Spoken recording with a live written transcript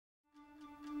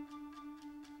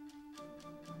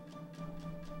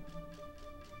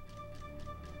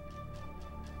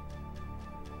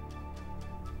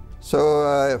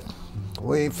So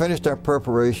we finished our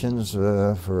preparations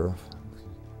for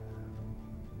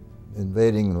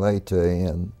invading Leyte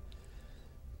and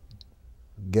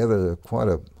gathered quite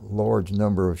a large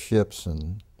number of ships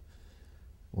and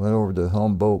went over to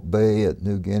Humboldt Bay at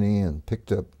New Guinea and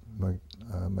picked up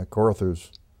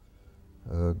MacArthur's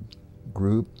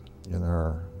group in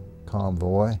our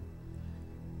convoy.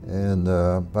 And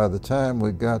by the time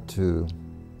we got to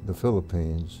the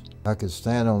Philippines, I could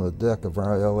stand on the deck of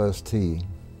our LST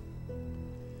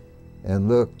and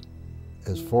look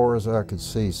as far as I could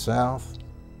see south,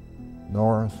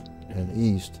 north, and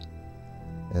east,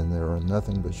 and there were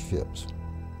nothing but ships.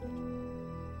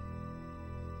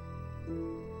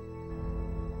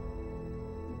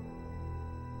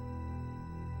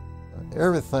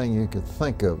 Everything you could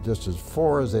think of, just as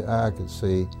far as the eye could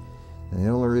see, and the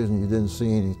only reason you didn't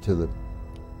see any to the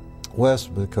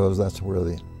west because that's where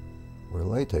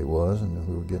Leyte was, and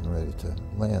we were getting ready to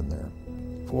land there.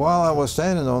 While I was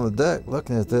standing on the deck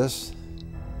looking at this,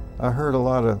 I heard a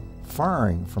lot of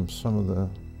firing from some of the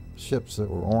ships that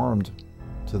were armed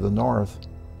to the north.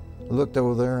 I looked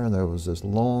over there and there was this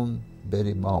lone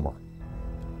Betty bomber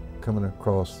coming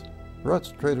across, right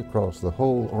straight across the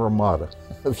whole armada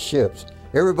of ships.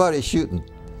 Everybody shooting.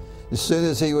 As soon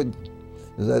as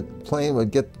that plane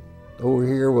would get over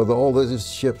here with all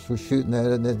these ships were shooting at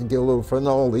it, and then get a little further, and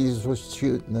all these was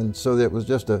shooting, and so it was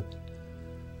just a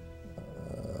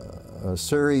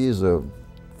series of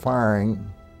firing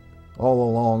all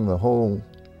along the whole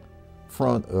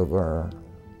front of our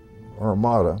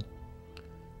armada,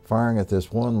 firing at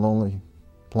this one lonely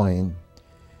plane.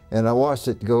 And I watched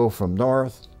it go from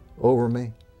north over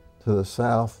me to the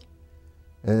south,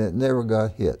 and it never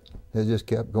got hit. It just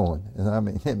kept going. And I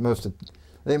mean,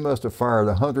 they must have fired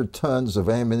 100 tons of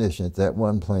ammunition at that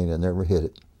one plane and never hit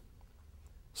it.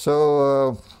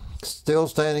 So still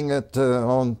standing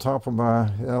on top of my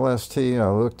LST,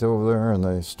 I looked over there and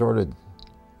they started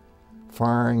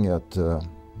firing at the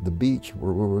beach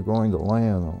where we were going to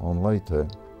land on Leyte.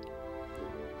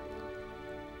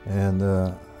 And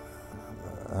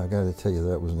I got to tell you,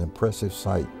 that was an impressive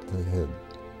sight. They had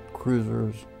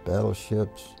cruisers,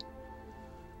 battleships,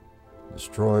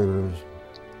 destroyers,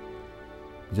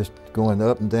 just going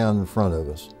up and down in front of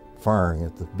us, firing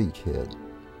at the beachhead,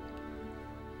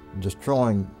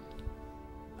 destroying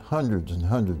hundreds and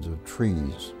hundreds of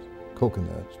trees,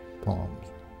 coconuts, palms.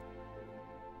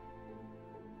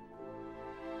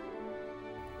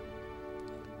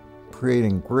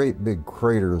 Creating great big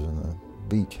craters in the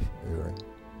beach area.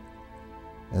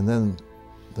 And then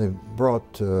they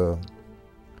brought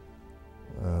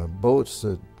boats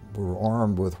that were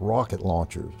armed with rocket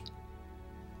launchers.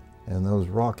 And those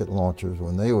rocket launchers,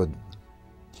 when they would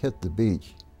hit the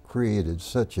beach, created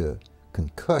such a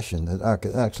concussion that I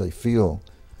could actually feel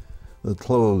the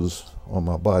clothes on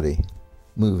my body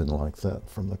moving like that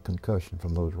from the concussion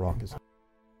from those rockets.